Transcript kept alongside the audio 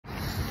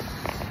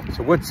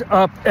So what's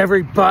up,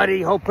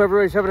 everybody? Hope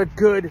everybody's having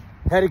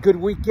had a good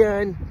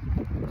weekend,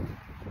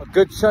 a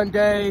good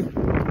Sunday.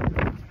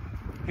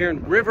 Here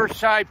in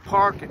Riverside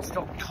Park, it's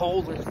still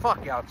cold as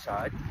fuck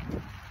outside.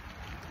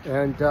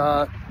 And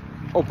oh,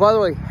 by the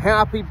way,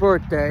 happy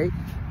birthday.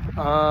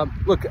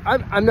 Look,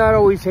 I'm not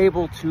always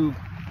able to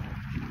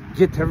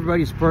get to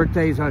everybody's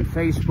birthdays on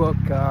Facebook.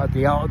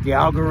 The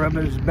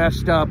algorithm is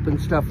messed up and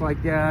stuff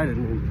like that,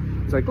 and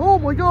it's like, oh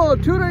my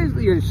god, 2 days,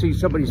 you see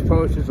somebody's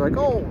post, it's like,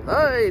 oh,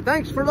 hey,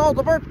 thanks for all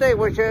the birthday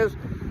wishes.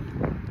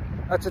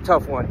 That's a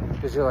tough one,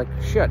 because you're like,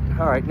 shit,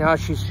 all right, now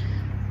she's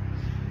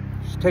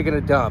taking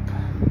a dump.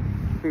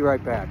 Be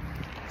right back.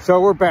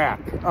 So we're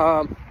back.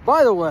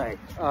 By the way,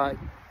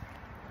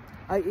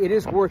 it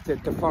is worth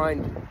it to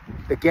find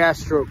the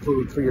gastro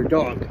food for your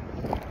dog,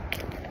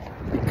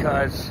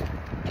 because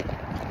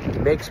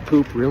it makes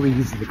poop really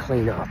easy to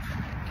clean up.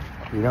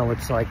 You know,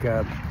 it's like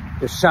the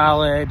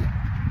solid,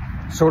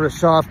 sort of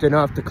soft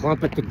enough to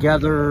clump it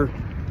together.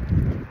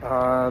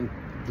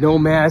 No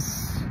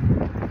mess,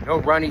 no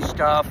runny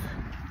stuff.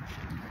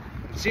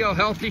 See how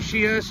healthy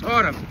she is?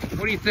 Autumn,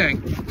 what do you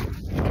think?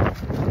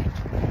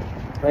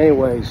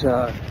 Anyways,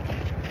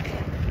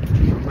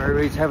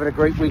 everybody's having a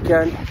great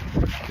weekend.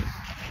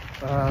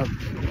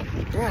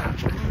 Yeah.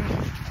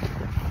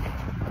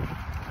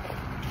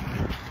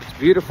 It's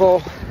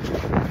beautiful.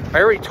 I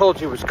already told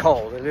you it was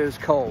cold. It is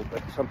cold,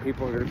 but some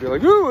people are going to be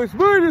like, oh, it's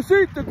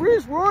 -8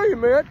 degrees. Where are you,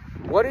 man?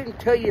 Well, I didn't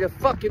tell you to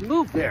fucking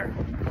move there.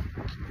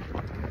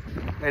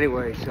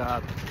 Anyways,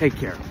 take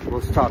care.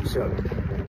 We'll talk soon.